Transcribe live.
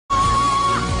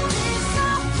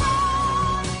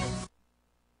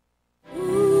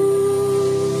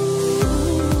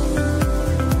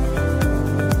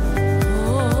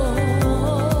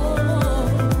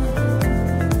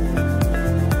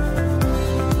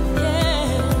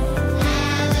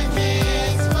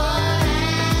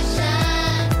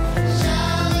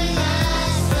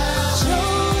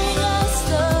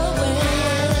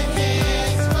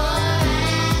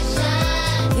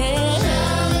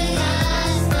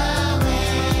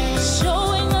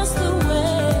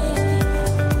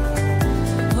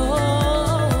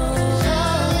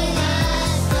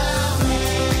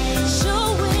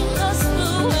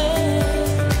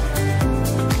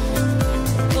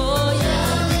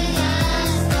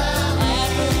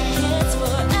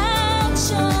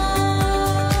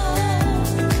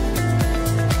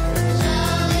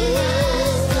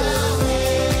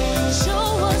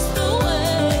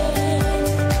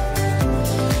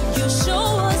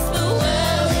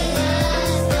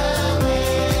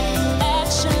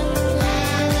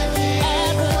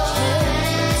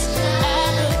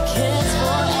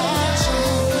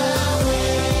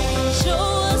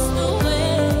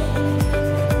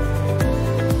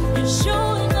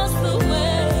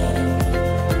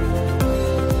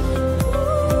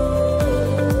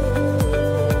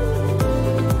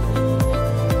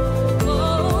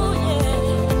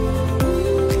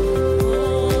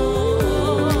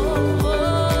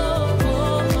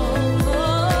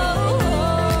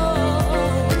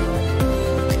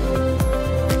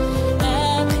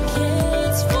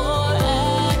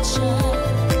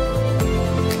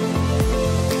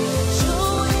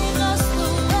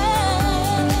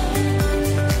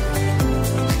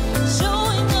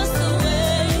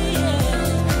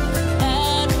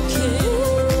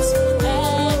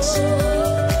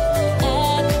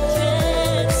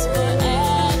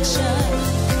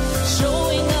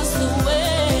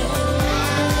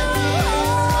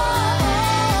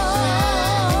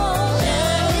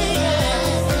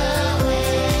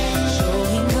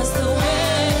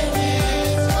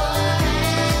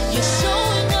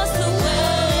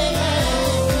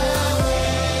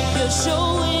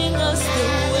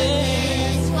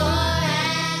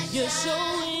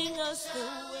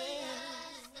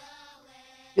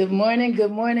Good morning,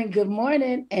 good morning, good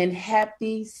morning, and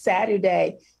happy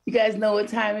Saturday. You guys know what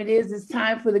time it is. It's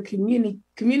time for the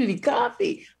community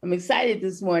coffee. I'm excited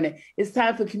this morning. It's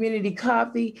time for community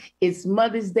coffee. It's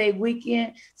Mother's Day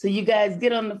weekend. So you guys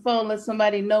get on the phone, let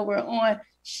somebody know we're on.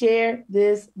 Share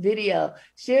this video.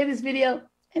 Share this video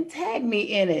and tag me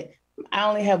in it. I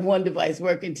only have one device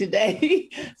working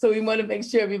today. So we want to make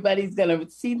sure everybody's going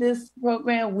to see this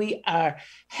program. We are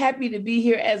happy to be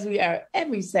here as we are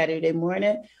every Saturday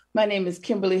morning. My name is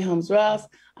Kimberly Holmes Ross.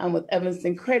 I'm with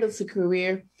Evanston Cradle to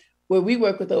Career, where we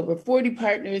work with over 40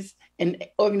 partners and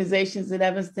organizations in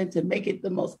Evanston to make it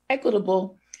the most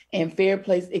equitable and fair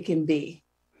place it can be.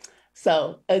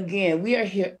 So again, we are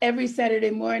here every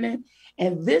Saturday morning.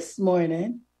 And this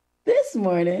morning,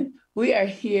 we are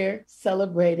here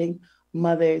celebrating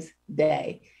Mother's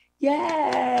Day.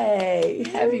 Yay!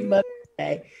 Happy Mother's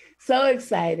Day. So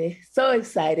excited, so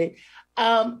excited.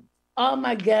 All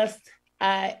my guests,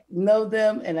 I know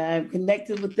them and I'm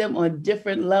connected with them on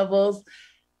different levels.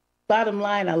 Bottom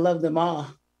line, I love them all.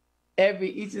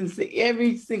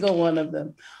 Every single one of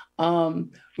them.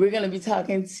 We're going to be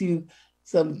talking to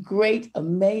some great,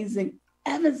 amazing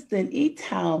Evanston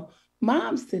E-Town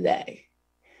moms today.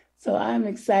 So I'm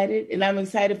excited, and I'm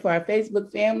excited for our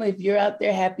Facebook family. If you're out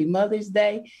there, happy Mother's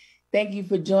Day. Thank you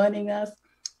for joining us.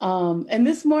 And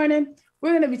this morning, we're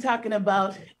going to be talking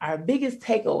about our biggest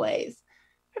takeaways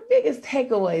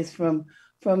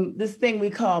from this thing we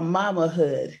call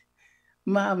mamahood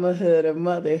or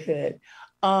motherhood.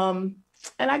 And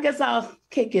I guess I'll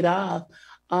kick it off.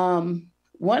 One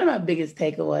of my biggest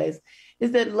takeaways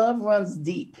is that love runs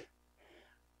deep.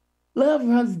 Love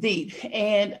runs deep.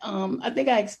 And I think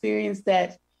I experienced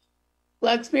that.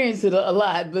 Well, I experienced it a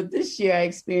lot, but this year I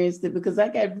experienced it because I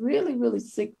got really, really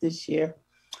sick this year.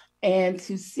 And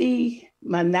to see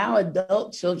my now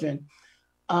adult children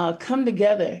come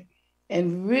together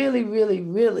and really, really,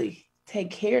 really take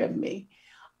care of me.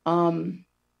 I'm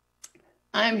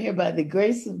here by the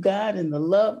grace of God and the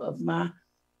love of my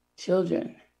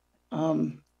children.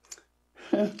 I'm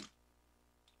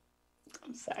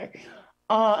sorry.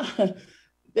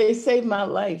 They saved my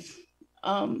life.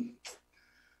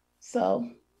 So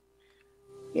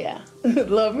yeah,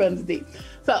 love runs deep.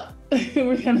 So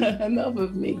we're gonna, enough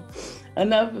of me.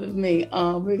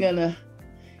 We're gonna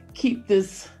keep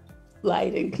this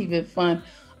light and keep it fun.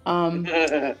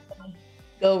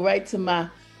 Go right to my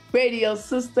radio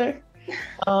sister,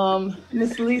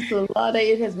 Miss Lisa Laude.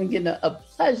 It has been getting a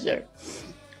pleasure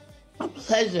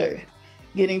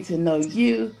getting to know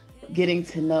you, getting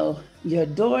to know your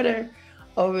daughter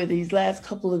over these last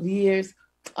couple of years.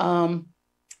 And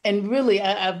really,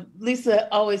 Lisa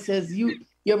always says your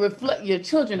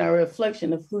children are a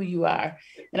reflection of who you are.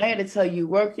 And I got to tell you,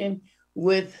 working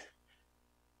with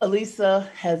Elisa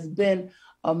has been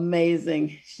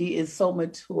amazing. She is so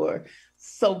mature,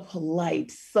 so polite,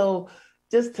 so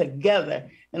just together.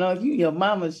 You're your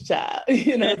mama's child.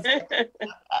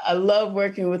 I love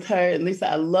working with her. And Lisa,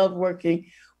 I love working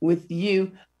with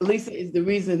you. Lisa is the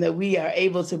reason that we are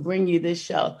able to bring you this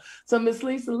show. So Miss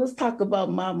Lisa, let's talk about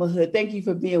mamahood. Thank you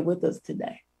for being with us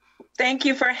today. Thank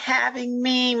you for having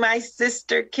me, my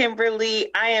sister, Kimberly.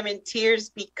 I am in tears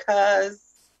because,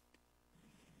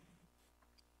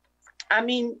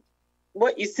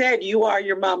 what you said, you are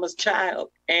your mama's child,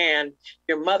 and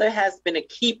your mother has been a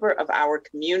keeper of our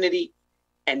community,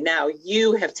 and now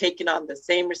you have taken on the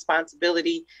same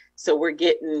responsibility. So we're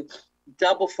getting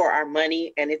double for our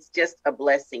money, and it's just a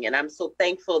blessing. And I'm so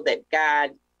thankful that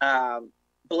God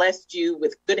blessed you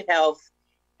with good health,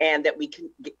 and that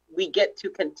we get to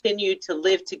continue to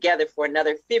live together for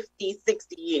another 50,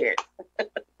 60 years.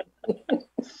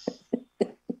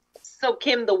 So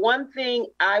Kim, the one thing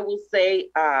I will say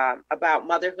about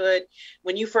motherhood,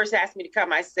 when you first asked me to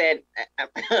come, I said,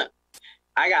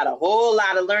 I got a whole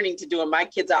lot of learning to do, and my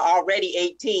kids are already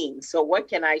 18. So what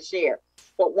can I share?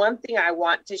 But one thing I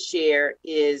want to share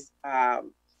is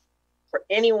for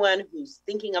anyone who's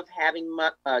thinking of having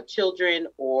children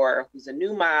or who's a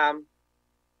new mom,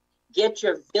 get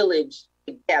your village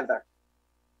together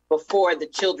before the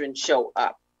children show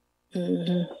up.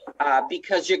 Mm-hmm.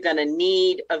 Because you're going to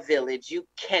need a village. You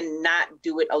cannot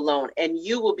do it alone. And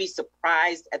you will be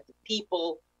surprised at the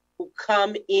people who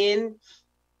come in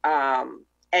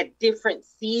at different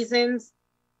seasons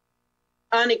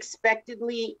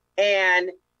unexpectedly, and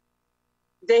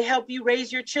they help you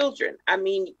raise your children.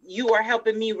 You are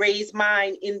helping me raise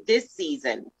mine in this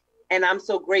season. And I'm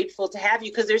so grateful to have you,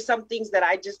 because there's some things that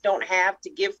I just don't have to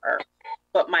give her.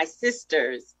 But my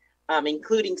sisters,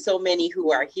 including so many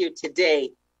who are here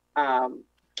today,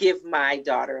 give my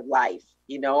daughter life.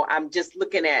 I'm just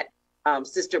looking at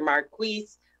Sister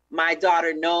Marquise, My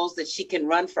daughter knows that she can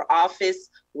run for office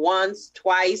once,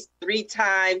 twice, 3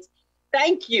 times.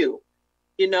 Thank you.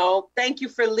 You know, thank you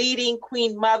for leading,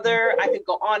 Queen Mother. I could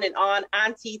go on and on.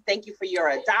 Auntie, thank you for your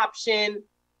adoption.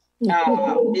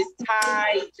 Miss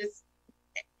Ty, just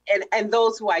and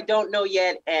those who I don't know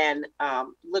yet and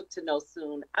look to know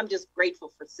soon. I'm just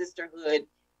grateful for sisterhood,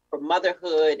 for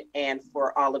motherhood, and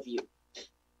for all of you.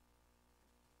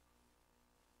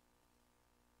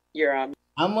 You're on.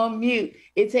 I'm on mute.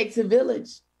 It takes a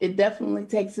village. It definitely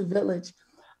takes a village.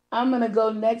 I'm going to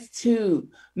go next to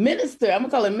Minister. I'm going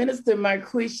to call her Minister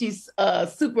Marquise. She's a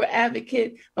super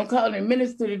advocate. I'm calling her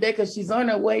Minister today because she's on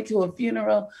her way to a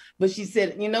funeral. But she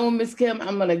said, you know, Miss Kim,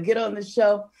 I'm going to get on the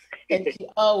show. And she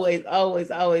always,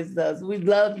 always, always does. We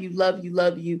love you, love you,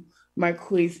 love you,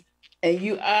 Marquise. And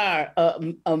you are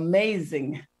an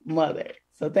amazing mother.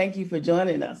 So thank you for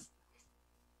joining us.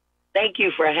 Thank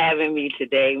you for having me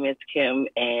today, Miss Kim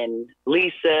and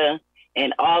Lisa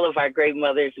and all of our great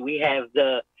mothers. We have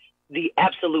the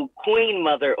absolute queen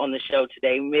mother on the show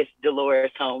today, Miss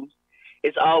Dolores Holmes.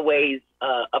 It's always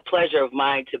a pleasure of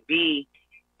mine to be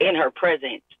in her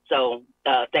presence. So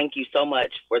thank you so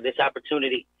much for this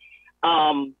opportunity.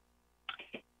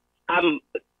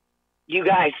 You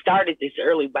guys started this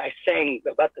early by saying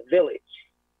about the village,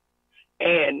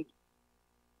 and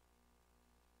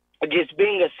just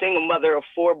being a single mother of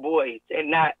 4 boys and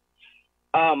not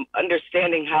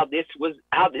understanding how this was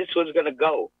going to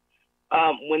go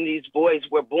when these boys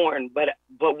were born. But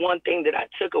one thing that I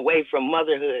took away from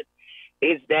motherhood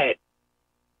is that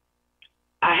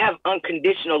I have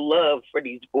unconditional love for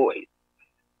these boys.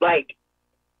 Like,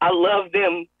 I love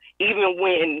them even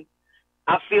when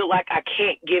I feel like I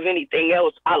can't give anything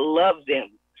else. I love them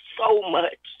so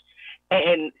much.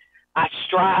 And I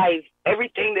strive,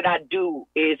 everything that I do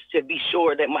is to be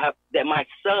sure that my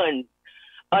sons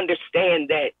understand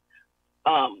that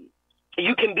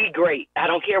you can be great. I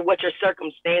don't care what your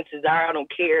circumstances are. I don't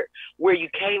care where you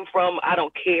came from. I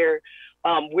don't care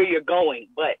where you're going,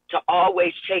 but to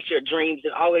always chase your dreams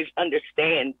and always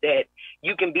understand that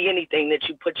you can be anything that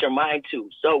you put your mind to.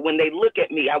 So when they look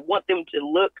at me, I want them to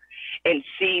look and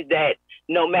see that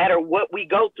no matter what we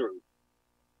go through,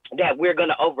 that we're going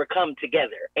to overcome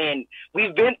together. And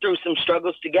we've been through some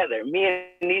struggles together. Me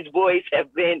and these boys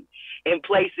have been in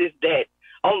places that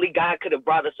only God could have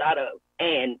brought us out of.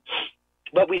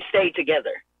 But we stayed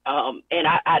together. And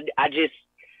I just,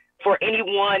 for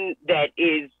anyone that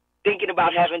is thinking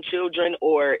about having children,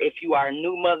 or if you are a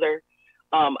new mother,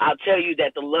 I'll tell you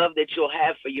that the love that you'll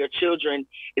have for your children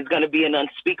is going to be an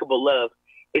unspeakable love.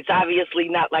 It's obviously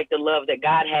not like the love that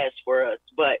God has for us,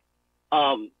 but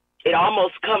it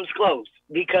almost comes close,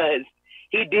 because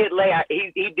he did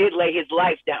lay his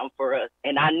life down for us.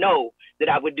 And I know that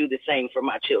I would do the same for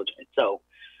my children. So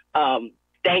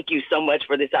thank you so much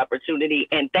for this opportunity.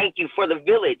 And thank you for the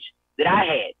village that I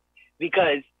had,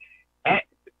 because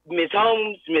Ms.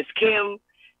 Holmes, Ms. Kim,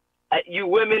 you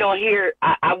women on here,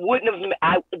 I wouldn't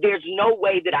have, there's no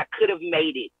way that I could have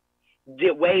made it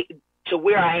the way to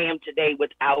where I am today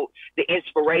without the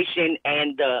inspiration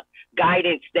and the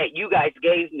guidance that you guys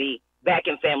gave me back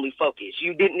in Family Focus.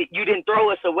 You didn't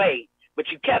throw us away, but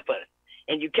you kept us,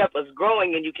 and you kept us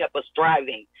growing, and you kept us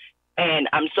thriving. And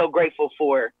I'm so grateful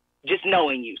for just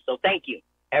knowing you. So thank you,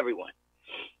 everyone.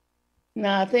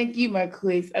 Nah, thank you,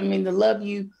 Marquise. I mean, the love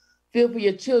you feel for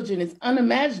your children is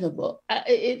unimaginable.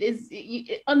 It is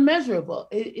unmeasurable.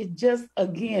 It just,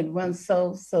 again, runs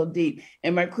so, so deep.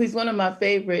 And Marquise, one of my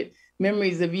favorite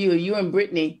memories of you and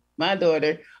Brittany, my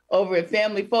daughter, over at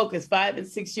Family Focus, 5 and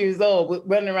 6 years old,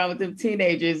 running around with them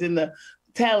teenagers in the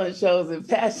talent shows and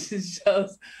fashion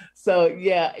shows. So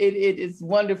yeah, it is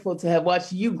wonderful to have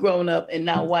watched you grown up and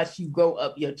now watch you grow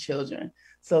up your children.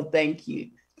 So thank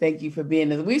you. Thank you for being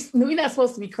there. We're not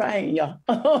supposed to be crying, y'all,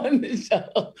 on the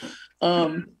show.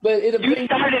 But you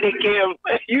started it, Kim.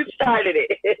 You started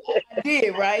it. I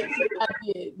did, right? I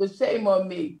did. But shame on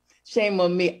me. Shame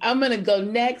on me. I'm going to go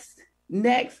next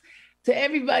to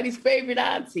everybody's favorite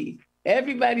auntie.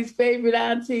 Everybody's favorite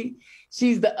auntie.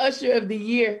 She's the usher of the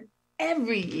year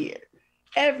every year.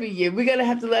 Every year. We're going to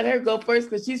have to let her go first,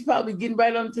 because she's probably getting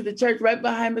right onto the church right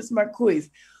behind Miss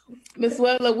Marquise. Miss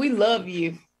Weller, we love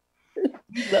you.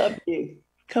 We love you.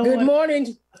 Good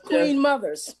morning, Queen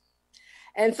Mothers.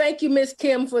 And thank you, Miss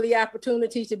Kim, for the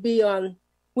opportunity to be on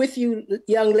with you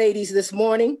young ladies this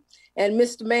morning, and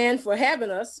Mr. Mann for having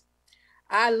us.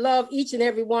 I love each and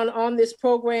every one on this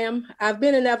program. I've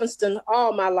been in Evanston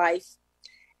all my life.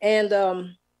 And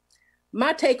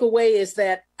my takeaway is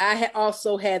that I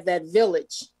also had that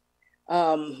village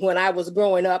when I was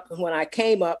growing up and when I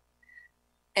came up.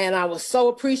 And I was so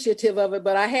appreciative of it,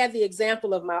 but I had the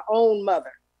example of my own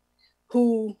mother.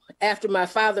 who, after my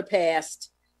father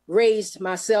passed, raised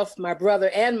myself, my brother,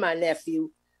 and my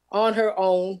nephew on her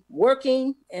own,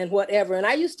 working and whatever. And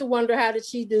I used to wonder, how did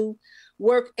she do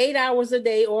work 8 hours a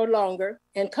day or longer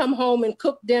and come home and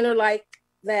cook dinner like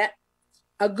that,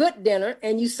 a good dinner,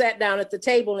 and you sat down at the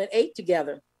table and ate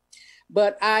together.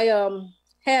 But I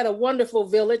had a wonderful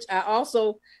village. I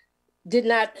also didn't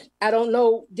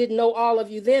know all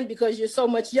of you then, because you're so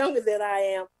much younger than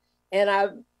I am. And I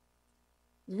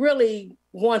really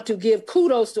want to give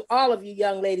kudos to all of you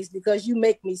young ladies, because you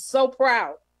make me so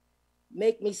proud.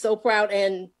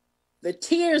 And the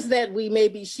tears that we may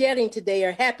be shedding today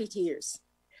are happy tears,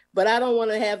 but I don't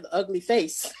want to have the ugly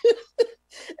face.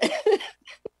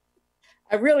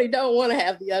 I really don't want to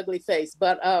have the ugly face,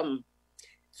 but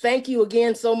thank you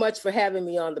again so much for having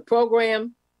me on the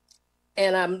program.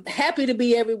 And I'm happy to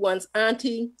be everyone's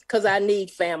auntie, because I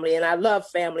need family and I love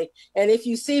family. And if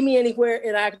you see me anywhere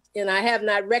and I have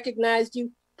not recognized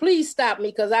you, please stop me,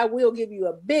 because I will give you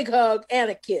a big hug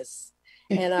and a kiss.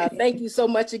 And thank you so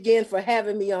much again for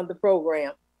having me on the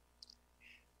program.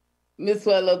 Miss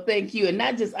Swallow, thank you. And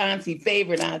not just auntie,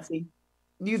 favorite auntie.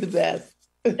 You the best.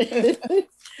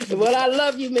 Well, I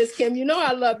love you, Miss Kim. You know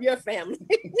I love your family.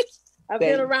 I've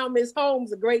been around Miss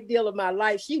Holmes a great deal of my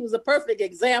life. She was a perfect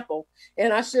example,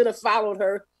 and I should have followed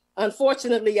her.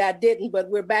 Unfortunately, I didn't, but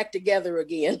we're back together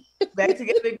again. Back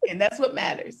together again. That's what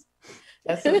matters.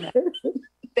 That's what matters.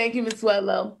 Thank you, Miss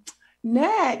Swallow.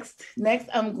 Next,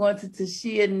 I'm going to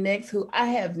Tashia Nix, who I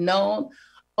have known.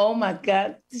 Oh my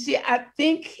God, Tashia, I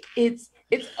think it's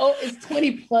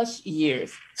 20 plus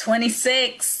years.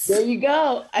 26. There you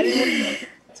go. I didn't know.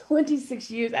 26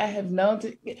 years I have known.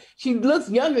 She looks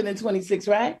younger than 26,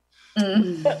 right?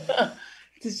 Mm-hmm.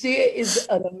 Tashia is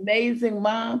an amazing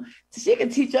mom. Tashia can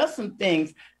teach us some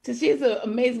things. Tashia is an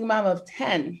amazing mom of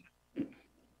 10.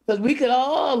 Because we could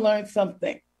all learn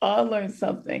something.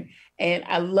 And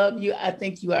I love you. I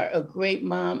think you are a great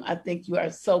mom. I think you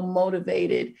are so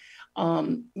motivated.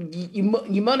 You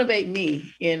motivate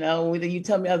me, whether you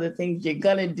tell me other things you're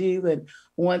gonna do and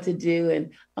want to do.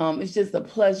 And it's just a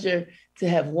pleasure to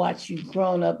have watched you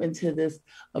grown up into this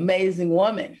amazing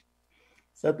woman.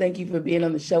 So thank you for being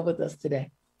on the show with us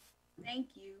today.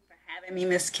 Thank you for having me,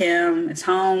 Miss Kim, Miss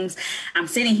Holmes. I'm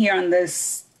sitting here on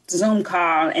this Zoom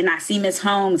call and I see Miss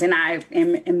Holmes, and I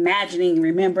am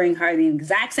remembering her in the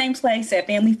exact same place at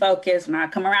Family Focus. When I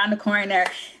come around the corner,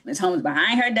 Miss Holmes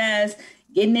behind her desk,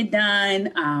 getting it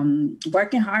done,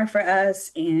 working hard for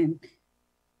us. And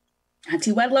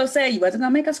Auntie Wedlow said, you wasn't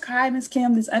gonna make us cry, Miss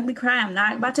Kim, this ugly cry. I'm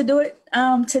not about to do it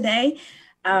today.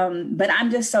 But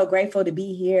I'm just so grateful to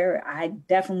be here. I'm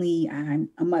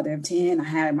a mother of 10. I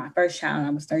had my first child, I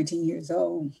was 13 years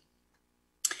old.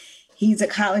 He's a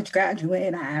college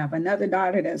graduate. I have another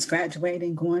daughter that's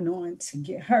graduating, going on to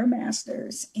get her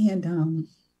master's. And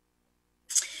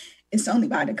it's only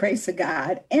by the grace of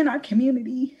God and our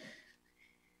community.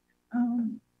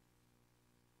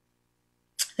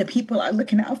 The people are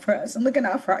looking out for us and looking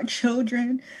out for our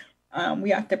children.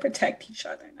 We have to protect each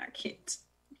other and our kids.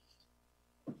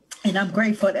 And I'm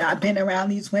grateful that I've been around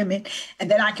these women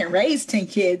and that I can raise 10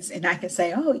 kids and I can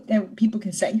say, then people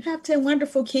can say, you have 10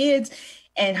 wonderful kids.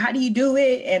 And how do you do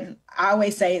it? And I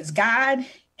always say it's God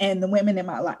and the women in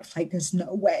my life. Like, there's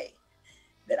no way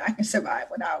that I can survive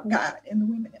without God and the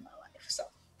women in my life. So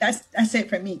that's it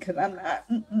for me, because I'm not,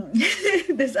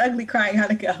 this ugly cry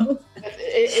gotta go.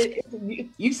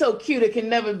 You so cute, it can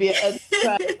never be an ugly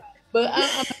cry.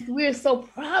 But we're so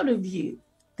proud of you.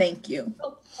 Thank you.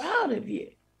 So proud of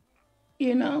you.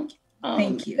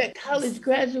 Thank you. That college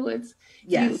graduates,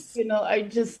 yes, are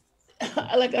just,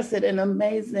 like I said, an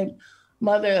amazing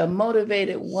mother, a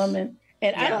motivated woman.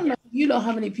 And I don't know,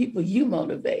 how many people you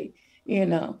motivate,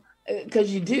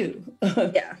 because you do.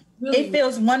 Yeah. Really. It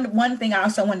feels one thing I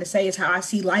also wanted to say is how I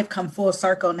see life come full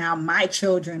circle now. My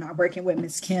children are working with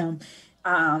Miss Kim,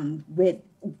 with,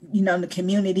 the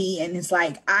community. And it's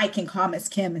like, I can call Miss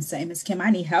Kim and say, Miss Kim,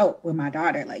 I need help with my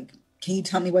daughter. Like, can you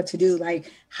tell me what to do?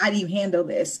 Like, how do you handle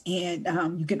this? And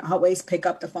you can always pick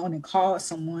up the phone and call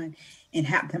someone and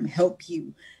have them help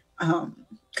you.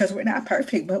 Because we're not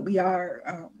perfect, but we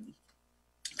are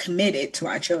committed to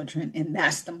our children. And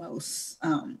that's the most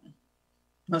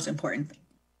important thing.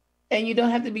 And you don't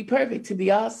have to be perfect to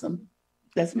be awesome.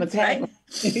 That's my tagline.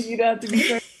 Right. You don't have to be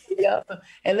perfect to be awesome.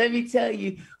 And let me tell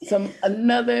you,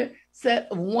 another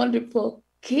set of wonderful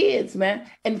kids, man.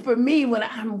 And for me, when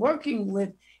I'm working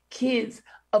with kids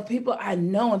of people I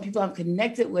know and people I'm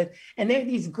connected with, and they're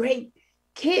these great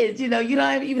kids, you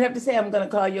don't even have to say, I'm going to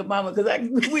call your mama, because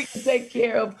we can take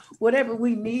care of whatever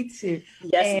we need to.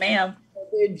 Yes, ma'am.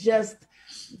 They're just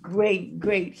great,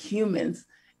 great humans.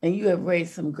 and you have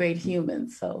raised some great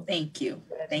humans. So thank you.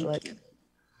 Thank you.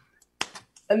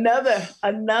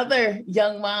 Another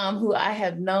young mom who I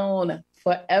have known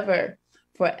forever.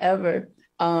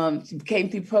 She came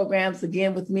through programs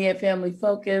again with me at Family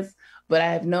Focus, but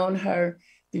I have known her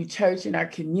through church in our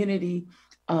community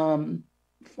for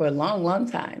a long, long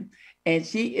time. And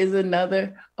she is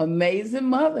another amazing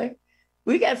mother.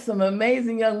 We got some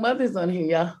amazing young mothers on here,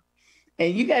 y'all.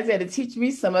 And you guys had to teach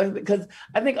me some of it, because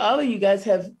I think all of you guys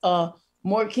have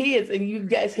more kids and you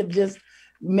guys have just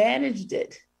managed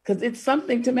it, because it's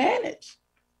something to manage.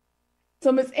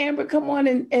 So Miss Amber, come on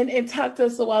and talk to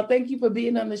us a while. Thank you for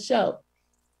being on the show.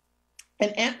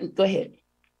 And go ahead.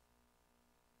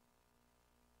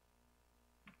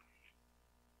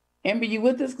 Amber, you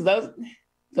with us? Because I was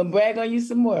going to brag on you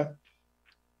some more.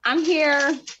 I'm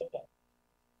here.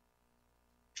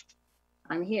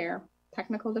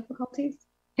 Technical difficulties.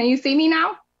 Can you see me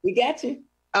now? We got you.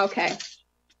 Okay.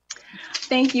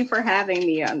 Thank you for having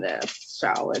me on this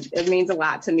show. It means a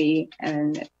lot to me.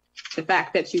 And the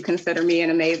fact that you consider me an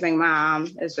amazing mom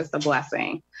is just a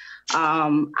blessing.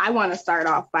 I want to start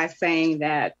off by saying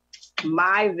that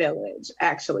my village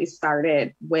actually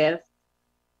started with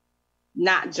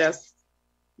not just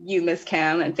you, Miss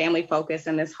Kim, and Family Focus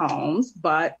and Miss Holmes,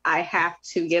 but I have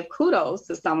to give kudos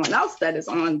to someone else that is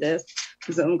on this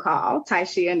Zoom call,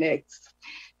 Taishia Nix.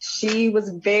 She was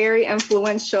very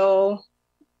influential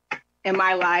in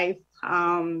my life.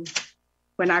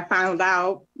 When I found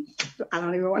out, I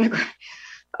don't even want to cry,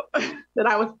 that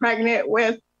I was pregnant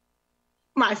with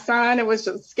my son, it was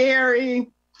just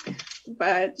scary.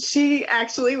 But she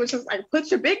actually was just like, put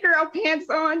your big girl pants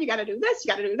on. You got to do this,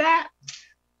 you got to do that.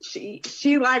 She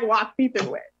like walked me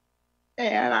through it.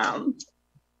 And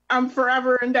I'm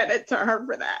forever indebted to her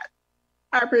for that.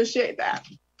 I appreciate that.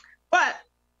 But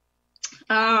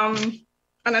on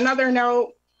another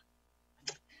note,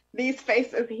 these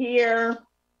faces here,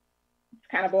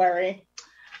 kind of blurry,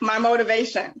 my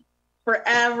motivation for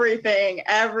everything,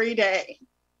 every day.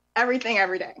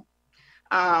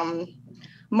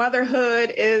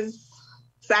 Motherhood is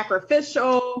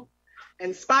sacrificial,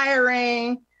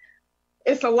 inspiring.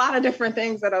 It's a lot of different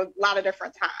things at a lot of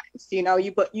different times. You know,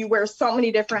 you wear so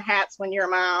many different hats when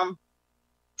you're a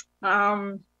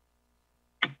mom.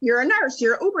 You're a nurse,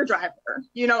 you're an Uber driver.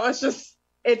 You know,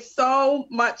 it's so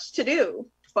much to do.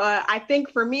 But I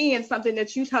think for me, and something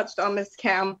that you touched on, Ms.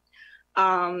 Kim,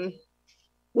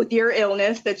 with your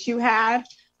illness that you had,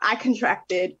 I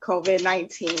contracted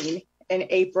COVID-19 in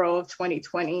April of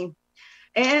 2020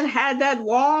 and had that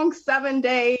long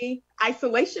 7-day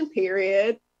isolation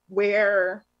period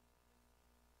where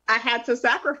I had to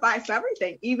sacrifice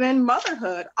everything, even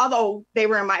motherhood, although they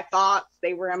were in my thoughts,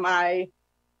 they were in my,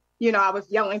 I was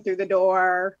yelling through the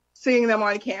door, seeing them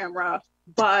on camera,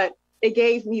 but it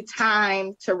gave me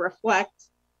time to reflect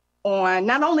on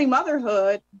not only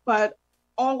motherhood, but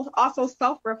also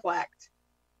self-reflect,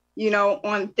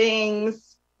 on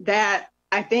things that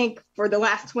I think for the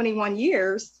last 21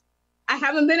 years, I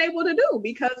haven't been able to do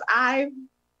because I've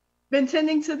been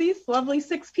tending to these lovely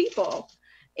 6 people.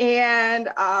 And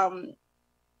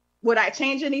would I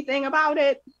change anything about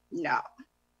it? No,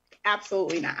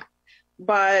 absolutely not.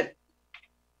 But,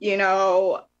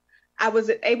 I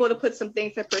was able to put some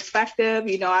things in perspective.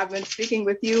 I've been speaking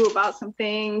with you about some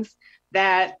things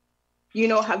that,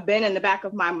 have been in the back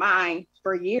of my mind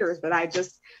for years, but I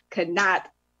just could not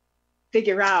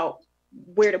figure out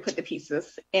where to put the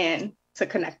pieces in to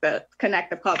connect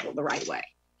the puzzle the right way.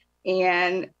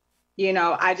 And,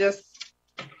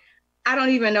 I don't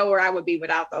even know where I would be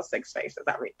without those 6 faces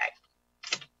every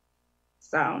day.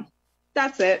 So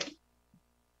that's it.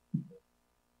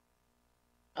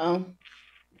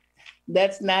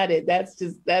 That's not it. That's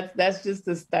just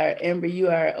the start. Amber, you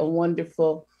are a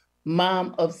wonderful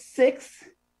mom of 6,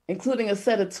 including a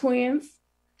set of twins.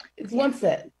 It's one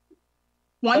set.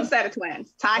 One set of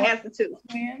twins. Ty has the 2.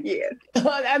 Twins? Yeah.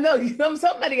 I know.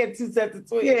 Somebody got 2 sets of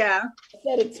twins. Yeah. A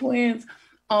set of twins.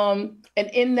 And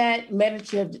in that, managed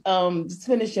to just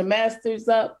finish your master's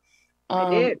up. I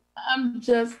did. I'm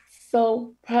just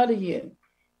so proud of you,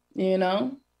 And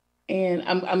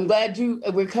I'm glad you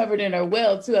recovered and are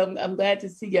well too. I'm glad to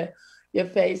see your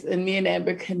face, and me and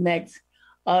Amber connect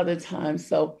all the time.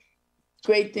 So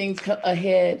great things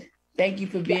ahead. Thank you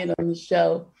for being on the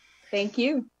show. Thank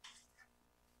you.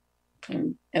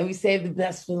 And we save the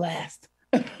best for last.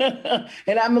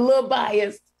 And I'm a little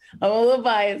biased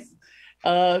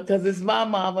because it's my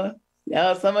mama.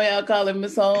 Some of y'all call her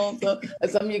Miss Holmes,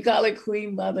 some of you call her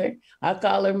Queen Mother. I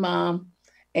call her Mom,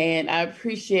 and I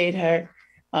appreciate her.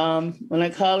 When I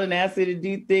call and ask her to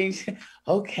do things,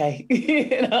 okay,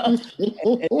 it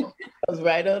goes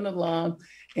right on along.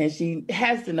 And she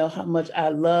has to know how much I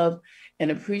love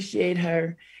and appreciate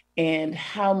her and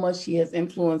how much she has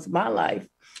influenced my life,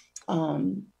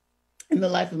 and the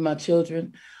life of my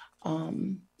children,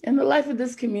 and the life of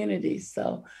this community.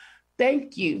 So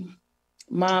thank you,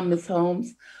 Mom, Ms.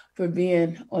 Holmes, for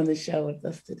being on the show with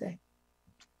us today.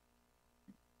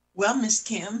 Well, Miss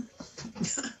Kim,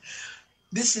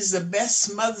 this is the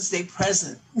best Mother's Day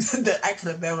present that I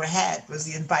could have ever had, was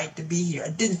the invite to be here. I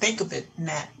didn't think of it in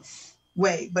that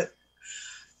way, but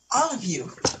all of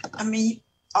you,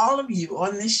 all of you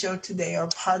on this show today are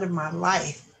part of my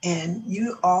life, and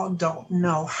you all don't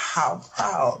know how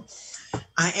proud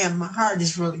I am. My heart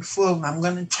is really full, and I'm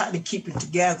going to try to keep it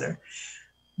together.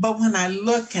 But when I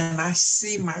look and I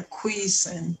see Marquise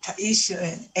and Taisha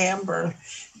and Amber,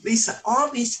 Lisa, all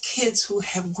these kids who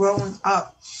have grown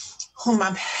up, whom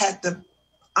I've had the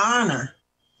honor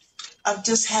of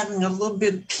just having a little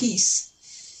bit of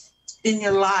peace in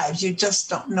your lives, you just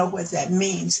don't know what that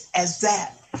means as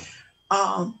that.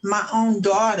 My own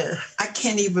daughter, I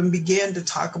can't even begin to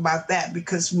talk about that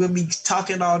because we'll be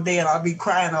talking all day and I'll be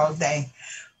crying all day.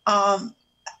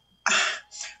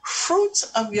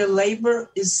 Fruits of your labor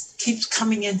keeps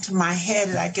coming into my head,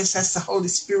 and I guess that's the Holy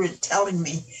Spirit telling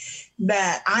me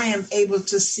that I am able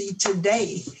to see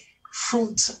today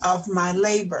fruits of my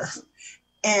labor.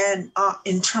 And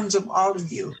in terms of all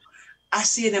of you, I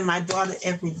see it in my daughter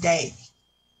every day.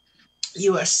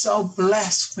 You are so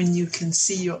blessed when you can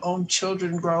see your own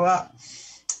children grow up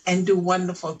and do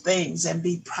wonderful things and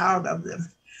be proud of them.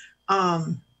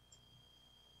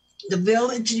 The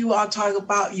village you all talk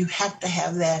about, you have to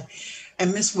have that.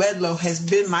 And Miss Wedlow has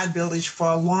been my village for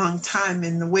a long time,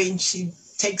 and the way she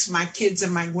takes my kids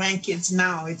and my grandkids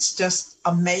now, it's just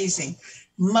amazing.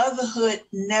 Motherhood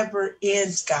never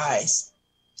ends, guys.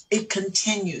 It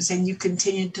continues, and you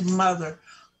continue to mother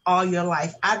all your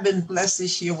life. I've been blessed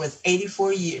this year with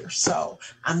 84 years. So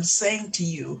I'm saying to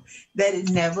you that it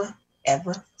never,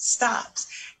 ever stops.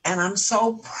 And I'm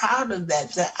so proud of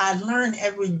that I learn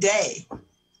every day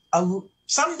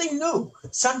something new.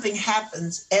 Something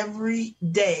happens every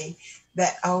day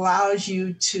that allows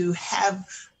you to have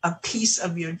a piece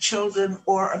of your children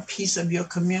or a piece of your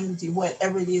community,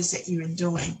 whatever it is that you're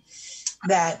doing,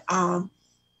 that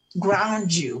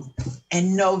ground you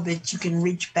and know that you can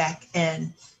reach back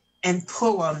and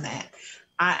pull on that.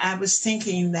 I was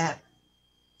thinking that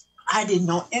I didn't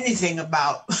know anything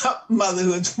about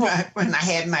motherhood when I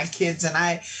had my kids, and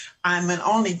I'm an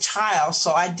only child,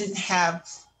 so I didn't have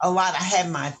a lot. I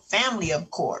had my family, of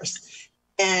course,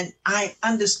 and I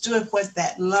understood what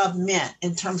that love meant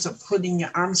in terms of putting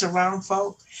your arms around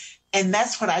folk. And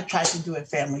that's what I tried to do at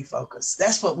Family Focus.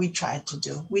 That's what we tried to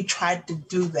do. We tried to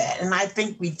do that. And I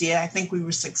think we did. I think we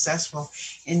were successful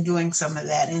in doing some of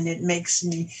that. And it makes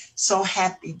me so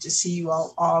happy to see you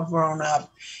all grown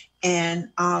up. And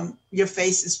your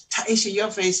faces, Taisha, your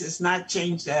face has not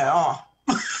changed at all.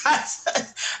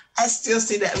 I still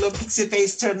see that little pixie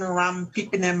face turning around and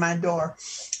peeping in my door.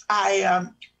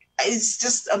 It's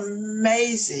just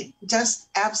amazing, just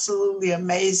absolutely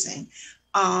amazing.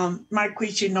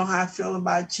 Marquise, you know how I feel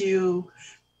about you,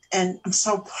 and I'm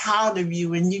so proud of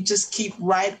you, and you just keep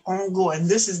right on going.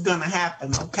 This is going to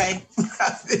happen, okay?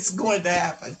 It's going to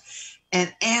happen.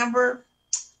 And Amber,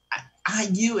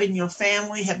 you and your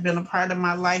family have been a part of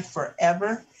my life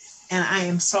forever, and I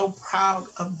am so proud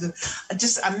of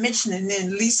I'm mentioning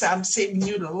then, Lisa, I'm saving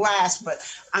you the last, but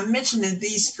I'm mentioning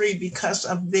these three because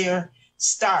of their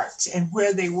starts and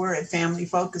where they were at Family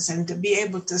Focus, and to be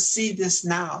able to see this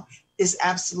now is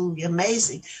absolutely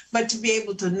amazing. But to be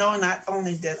able to know not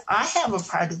only that I have a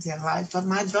part of their life, but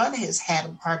my daughter has had a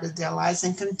part of their lives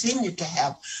and continue to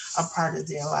have a part of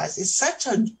their lives. It's such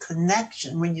a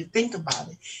connection when you think about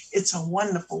it. It's a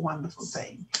wonderful, wonderful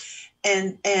thing.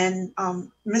 And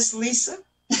Miss Lisa,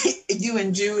 you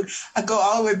and Jude, I have to go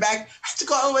all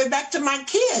the way back to my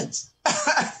kids.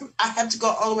 I have to go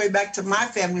all the way back to my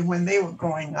family when they were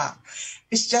growing up.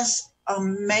 It's just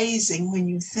amazing when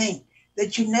you think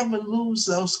that you never lose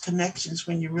those connections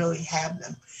when you really have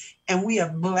them. And we are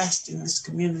blessed in this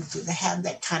community to have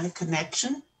that kind of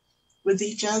connection with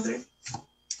each other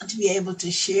and to be able to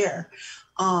share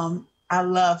our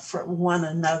love for one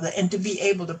another and to be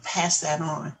able to pass that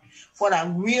on. What I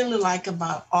really like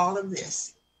about all of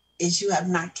this is you have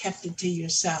not kept it to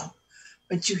yourself,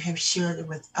 but you have shared it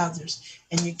with others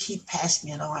and you keep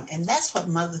passing it on. And that's what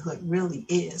motherhood really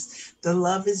is. The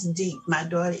love is deep. My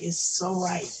daughter is so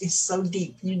right. It's so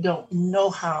deep. You don't know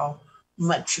how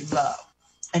much you love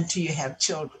until you have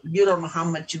children. You don't know how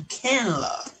much you can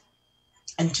love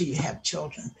until you have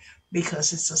children,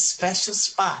 because it's a special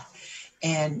spot.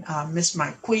 And Miss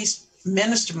Marquise,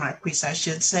 Minister Marquise, I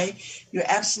should say, you're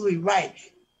absolutely right.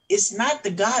 It's not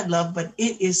the God love, but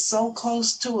it is so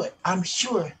close to it. I'm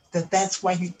sure that that's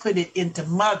why he put it into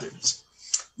mothers,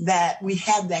 that we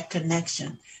have that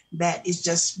connection that is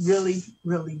just really,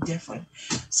 really different.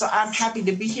 So I'm happy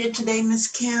to be here today, Miss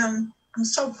Kim. I'm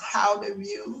so proud of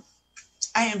you.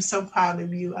 I am so proud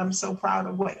of you. I'm so proud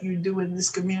of what you do in this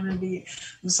community.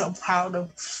 I'm so proud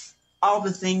of all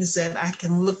the things that I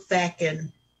can look back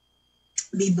and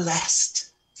be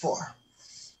blessed for.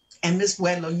 And Miss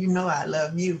Wedlow, you know I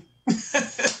love you.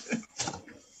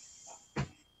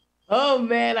 Oh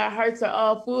man, our hearts are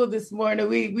all full this morning.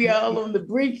 We are all on the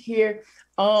brink here.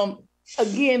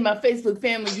 Again, my Facebook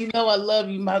family, you know I love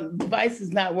you. My device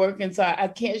is not working, so I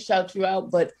can't shout you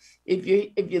out. But if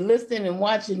you're listening and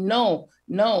watching, know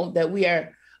that we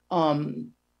are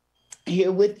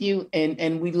here with you,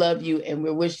 and we love you, and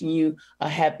we're wishing you a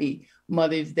happy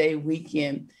Mother's Day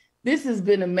weekend. This has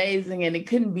been amazing, and it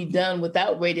couldn't be done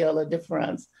without Radio La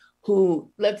Difference,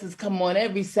 who lets us come on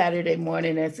every Saturday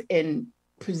morning and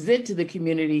present to the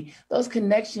community those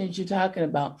connections you're talking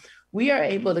about. We are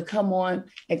able to come on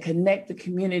and connect the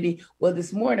community, well,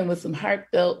 this morning with some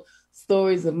heartfelt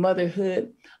stories of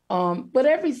motherhood, but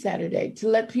every Saturday to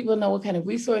let people know what kind of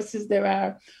resources there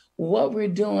are, what we're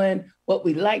doing, what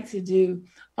we like to do.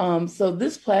 So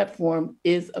this platform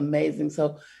is amazing.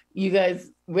 So you guys,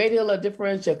 Radio La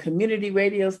Difference, your community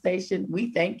radio station,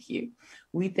 we thank you.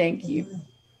 We thank you.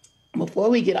 Before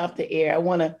we get off the air, I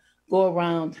want to go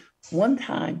around one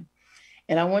time,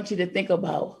 and I want you to think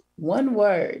about one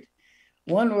word,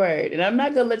 and I'm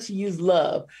not going to let you use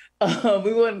love.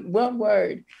 We want one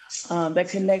word that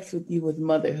connects with you with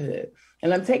motherhood.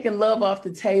 And I'm taking love off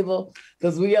the table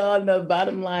because we all know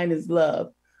bottom line is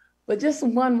love. But just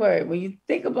one word, when you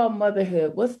think about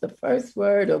motherhood, what's the first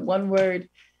word or one word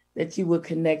that you would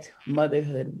connect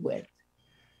motherhood with?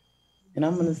 And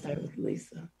I'm going to start with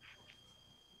Lisa.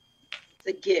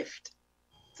 It's a gift.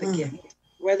 It's a gift.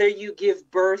 Whether you give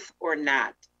birth or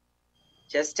not,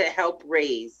 just to help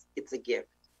raise, it's a gift.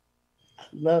 I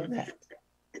love that.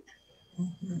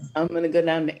 I'm going to go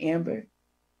down to Amber.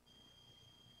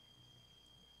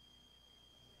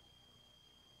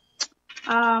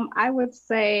 I would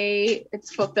say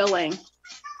it's fulfilling.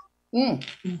 I'm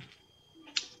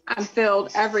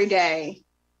filled every day.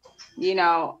 You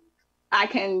know, I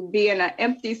can be in an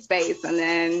empty space, and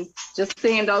then just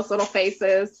seeing those little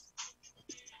faces,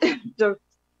 just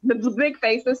the big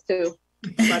faces too,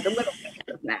 but the little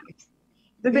faces now.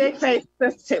 The big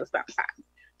faces too sometimes.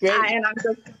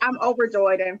 I'm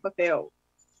overjoyed and fulfilled,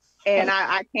 and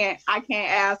I can't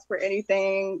ask for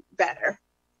anything better.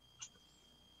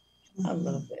 I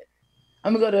love it.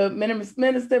 I'm gonna go to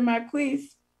Minister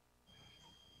Marquise.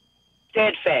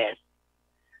 Steadfast.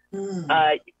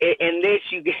 In this,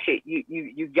 you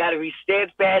got to be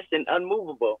steadfast and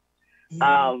unmovable.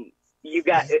 You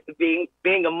got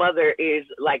being a mother is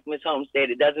like Ms. Holmes said,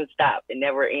 it doesn't stop, it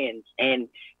never ends, and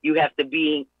you have to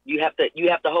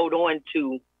hold on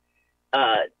to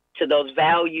those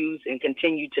values and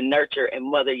continue to nurture and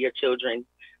mother your children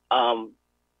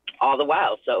all the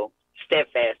while. So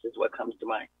steadfast is what comes to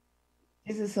mind.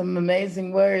 These are some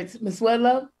amazing words. Ms.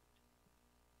 Wedlow?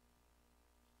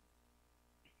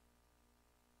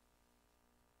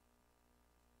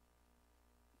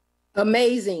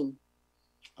 Amazing.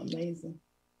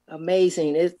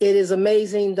 Amazing. It is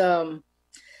amazing to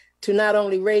not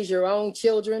only raise your own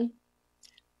children,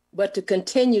 but to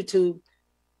continue to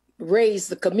raise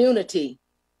the community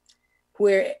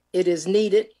where it is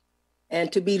needed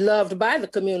and to be loved by the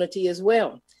community as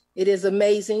well. It is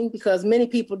amazing because many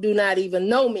people do not even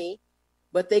know me,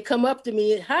 but they come up to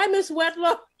me, "Hi, Miss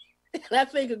Wedlow." And I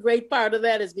think a great part of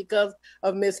that is because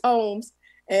of Miss Holmes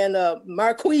and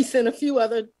Marquise and a few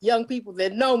other young people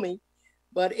that know me.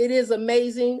 But it is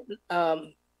amazing,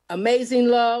 amazing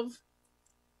love.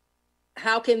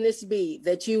 How can this be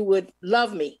that you would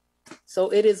love me? So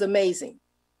it is amazing.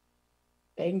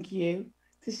 Thank you.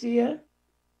 Tashia?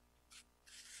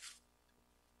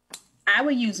 I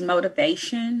would use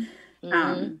motivation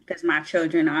because my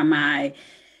children are my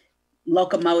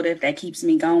locomotive that keeps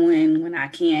me going when I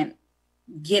can't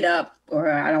get up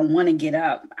or I don't want to get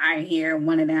up. I hear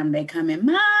one of them, they come in,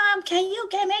 "Mom, can you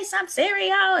get me some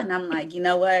cereal?" And I'm like, you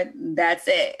know what? That's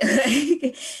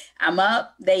it. I'm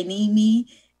up, they need me.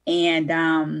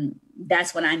 And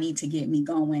that's what I need to get me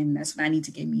going. That's what I need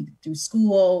to get me through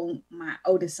school. My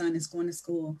oldest son is going to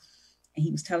school. And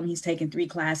he was telling me he's taking 3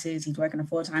 classes. He's working a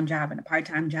full-time job and a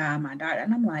part-time job. My daughter,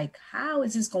 and I'm like, how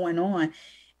is this going on?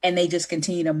 And they just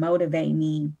continue to motivate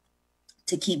me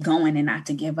keep going and not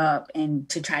to give up, and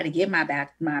to try to get my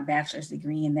bachelor's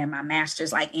degree and then my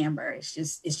master's, like Amber.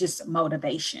 It's just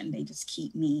motivation. They just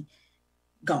keep me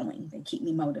going. They keep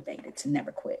me motivated to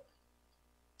never quit.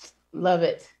 Love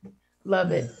it.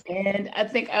 Love it. And I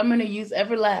think I'm going to use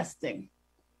everlasting.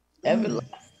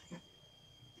 Everlasting.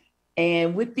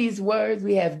 And with these words,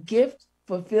 we have gift,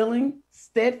 fulfilling,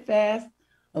 steadfast,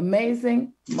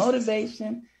 amazing,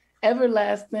 motivation,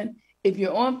 everlasting. If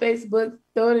you're on Facebook,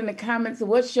 throw it in the comments.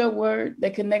 What's your word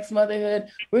that connects motherhood?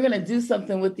 We're going to do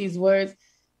something with these words.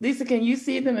 Lisa, can you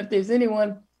see them? If there's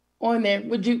anyone on there,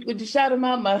 would you shout them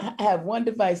out? I have one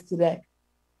device today.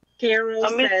 Carol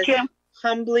says Kim.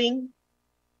 Humbling.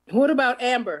 What about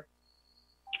Amber?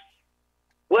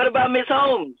 What about Miss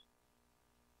Holmes?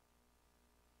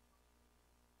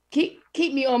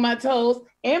 Keep me on my toes.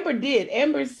 Amber did.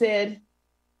 Amber said,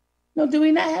 no, do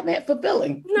we not have it?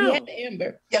 Fulfilling? No. We have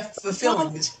Amber. Yeah,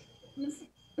 fulfilling.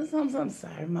 I'm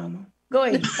sorry, Mama. Go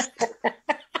ahead.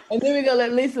 And then we're going to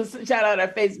let Lisa shout out our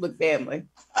Facebook family.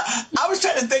 I was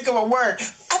trying to think of a word.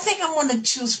 I think I want to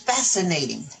choose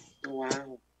fascinating.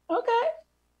 Wow. Okay.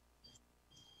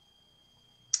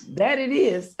 That it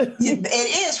is.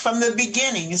 It is from the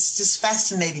beginning. It's just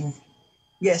fascinating.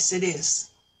 Yes, it is.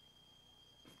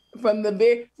 From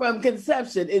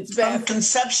conception, it's from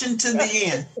conception to the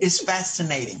end. It's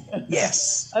fascinating.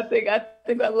 Yes. I think I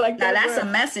like that. Now that's a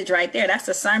message right there. That's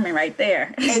a sermon right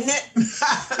there. Isn't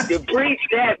it? You preach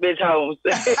that, Miss Holmes.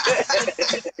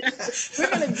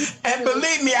 And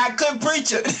believe me, I could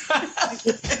preach it.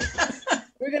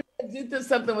 We're gonna do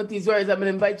something with these words. I'm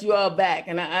gonna invite you all back,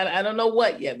 and I don't know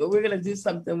what yet, but we're gonna do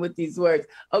something with these words.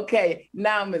 Okay,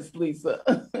 now Miss Lisa.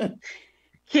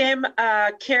 Kim,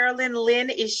 Carolyn Lynn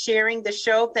is sharing the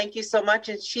show. Thank you so much.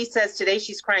 And she says today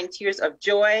she's crying tears of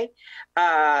joy.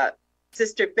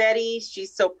 Sister Betty,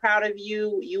 she's so proud of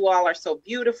you. You all are so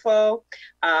beautiful,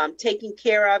 taking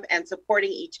care of and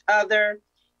supporting each other.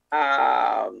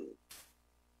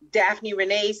 Daphne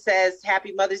Renee says,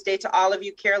 happy Mother's Day to all of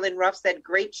you. Carolyn Ruff said,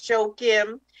 great show,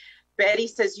 Kim. Betty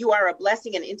says, you are a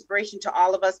blessing and inspiration to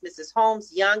all of us, Mrs.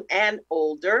 Holmes, young and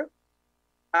older.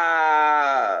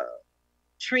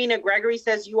 Trina Gregory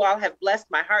says, you all have blessed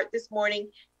my heart this morning.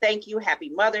 Thank you. Happy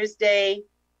Mother's Day.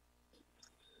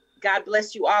 God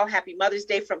bless you all. Happy Mother's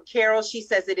Day from Carol. She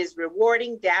says it is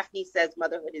rewarding. Daphne says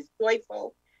motherhood is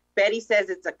joyful. Betty says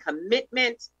it's a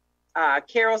commitment.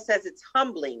 Carol says it's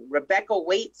humbling. Rebecca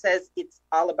Waite says it's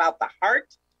all about the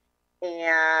heart.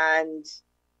 And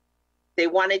they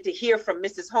wanted to hear from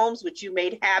Mrs. Holmes, which you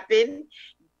made happen.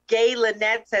 Gay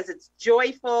Lynette says it's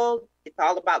joyful. It's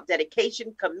all about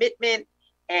dedication, commitment.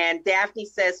 And Daphne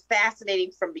says,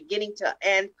 fascinating from beginning to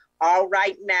end. All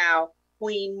right now,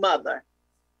 Queen Mother.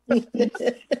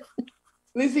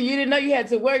 Lisa, you didn't know you had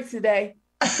to work today.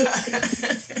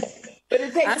 But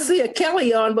it takes I see a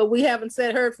Kelly on, but we haven't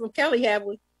heard from Kelly, have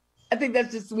we? I think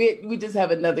that's just, we just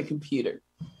have another computer.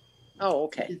 Oh,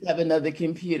 okay. Just have another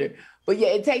computer. But yeah,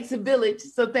 it takes a village.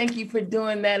 So thank you for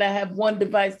doing that. I have one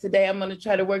device today. I'm going to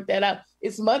try to work that out.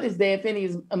 It's Mother's Day. If any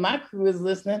of my crew is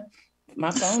listening,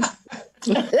 my phone.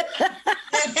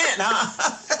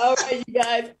 All right, you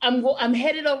guys. I'm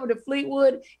headed over to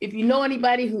Fleetwood. If you know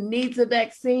anybody who needs a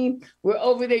vaccine, we're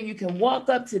over there. You can walk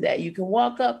up today. You can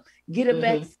walk up, get a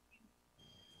vaccine.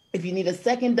 If you need a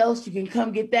second dose, you can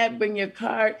come get that. Bring your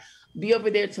card. Be over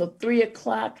there till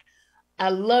 3:00. I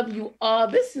love you all.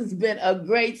 This has been a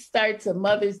great start to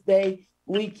Mother's Day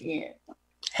weekend.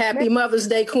 Happy Mother's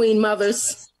Day, Queen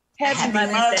Mothers. Happy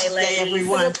Mother's Day,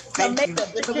 everyone. Thank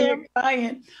you.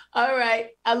 All right.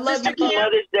 I love Sister you. Kim.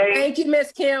 Mother's Day. Thank you,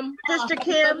 Miss Kim. Sister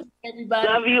Kim. Everybody.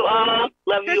 Love you all.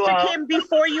 Love you Sister all. Kim,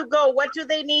 before you go, what do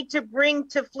they need to bring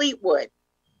to Fleetwood?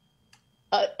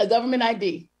 A government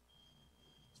ID.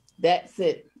 That's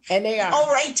it. And they are.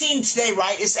 Over 18 today,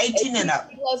 right? It's 18 and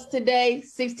up. Plus today,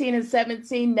 16 and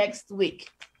 17 next week.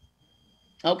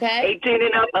 Okay? 18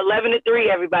 and up, 11 to 3,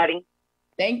 everybody.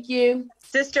 Thank you.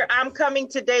 Sister, I'm coming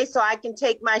today so I can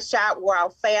take my shot while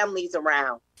family's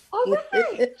around. All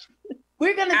right.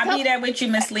 We're going to I'll be there with you,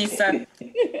 Miss Lisa.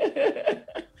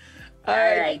 All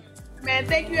right. Man,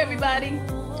 thank you, everybody.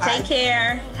 Take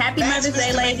care. Happy Mother's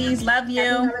Day, ladies. Love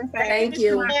you. Thank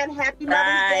you. Happy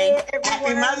Mother's Day, everyone.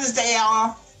 Happy Mother's Day,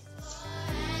 y'all.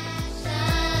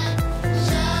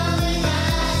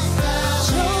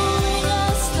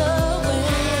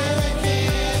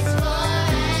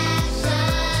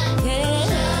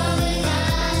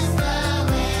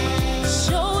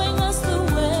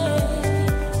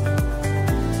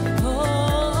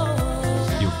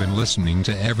 Listening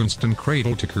to Evanston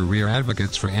Cradle to Career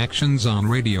Advocates for Actions on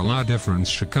Radio La Difference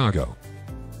Chicago.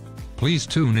 Please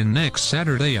tune in next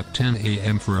Saturday at 10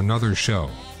 a.m. for another show.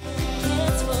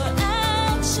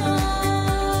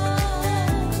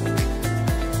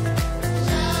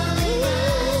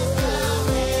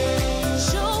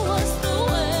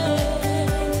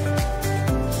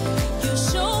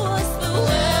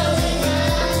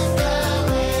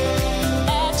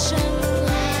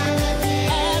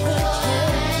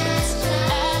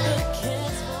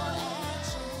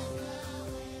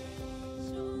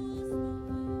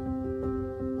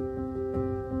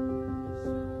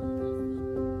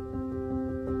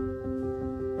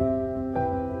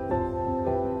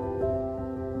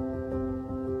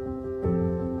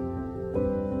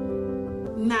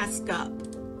 Mask up.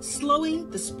 Slowing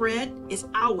the spread is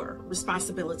our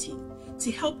responsibility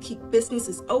to help keep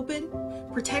businesses open,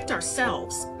 protect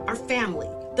ourselves, our family,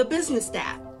 the business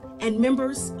staff, and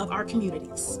members of our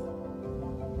communities.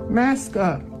 Mask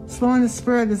up. Slowing the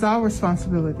spread is our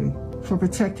responsibility for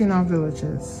protecting our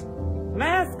villages.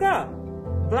 Mask up.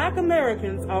 Black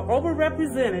Americans are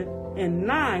overrepresented in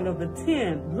 9 of the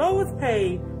 10 lowest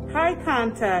paid, high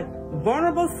contact,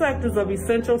 vulnerable sectors of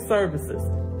essential services.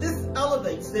 This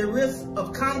elevates their risk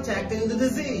of contacting the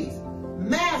disease.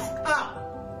 Mask up.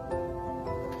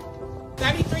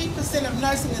 33% of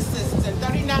nursing assistants and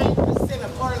 39%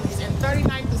 of orderlies and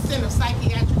 39% of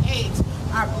psychiatric aides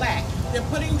are Black. They're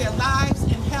putting their lives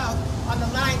and health on the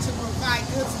line to provide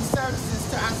goods and services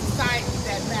to our society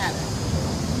that matter.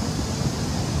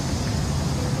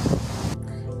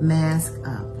 Mask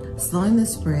up. Slowing the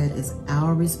spread is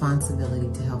our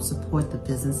responsibility to help support the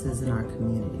businesses in our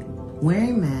community.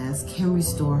 Wearing masks can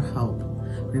restore hope,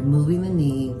 removing the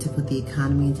need to put the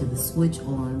economy into the switch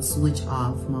on, switch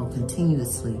off mode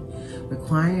continuously,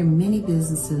 requiring many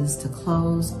businesses to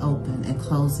close, open, and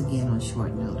close again on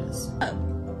short notice.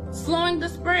 Slowing the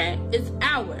spread is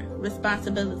our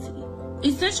responsibility.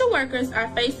 Essential workers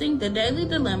are facing the daily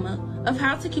dilemma of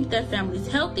how to keep their families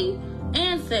healthy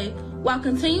and safe while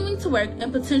continuing to work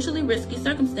in potentially risky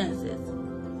circumstances.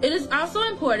 It is also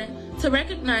important to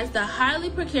recognize the highly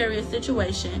precarious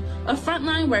situation of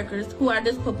frontline workers who are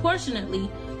disproportionately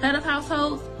head of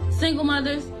households, single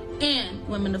mothers, and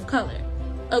women of color,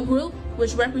 a group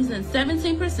which represents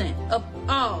 17% of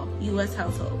all U.S.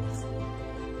 households.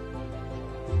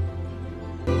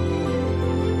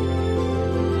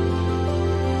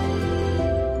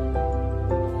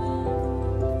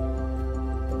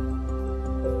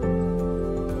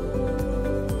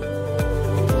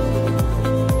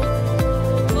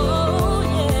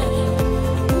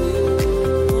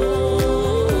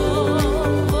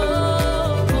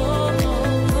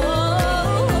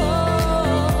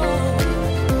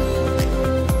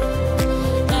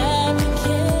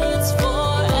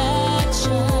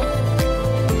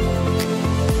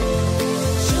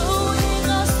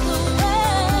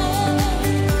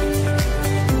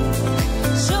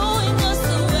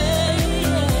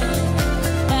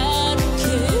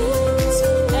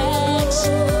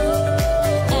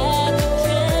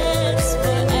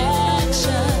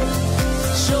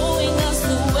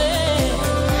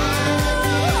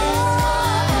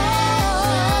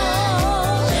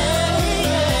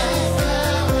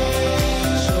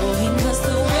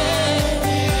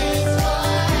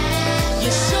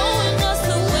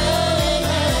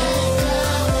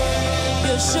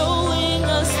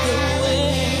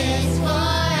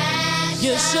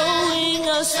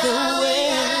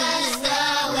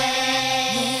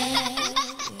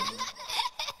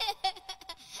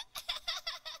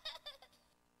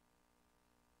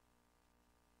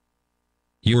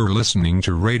 You're listening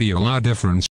to Radio La Difference.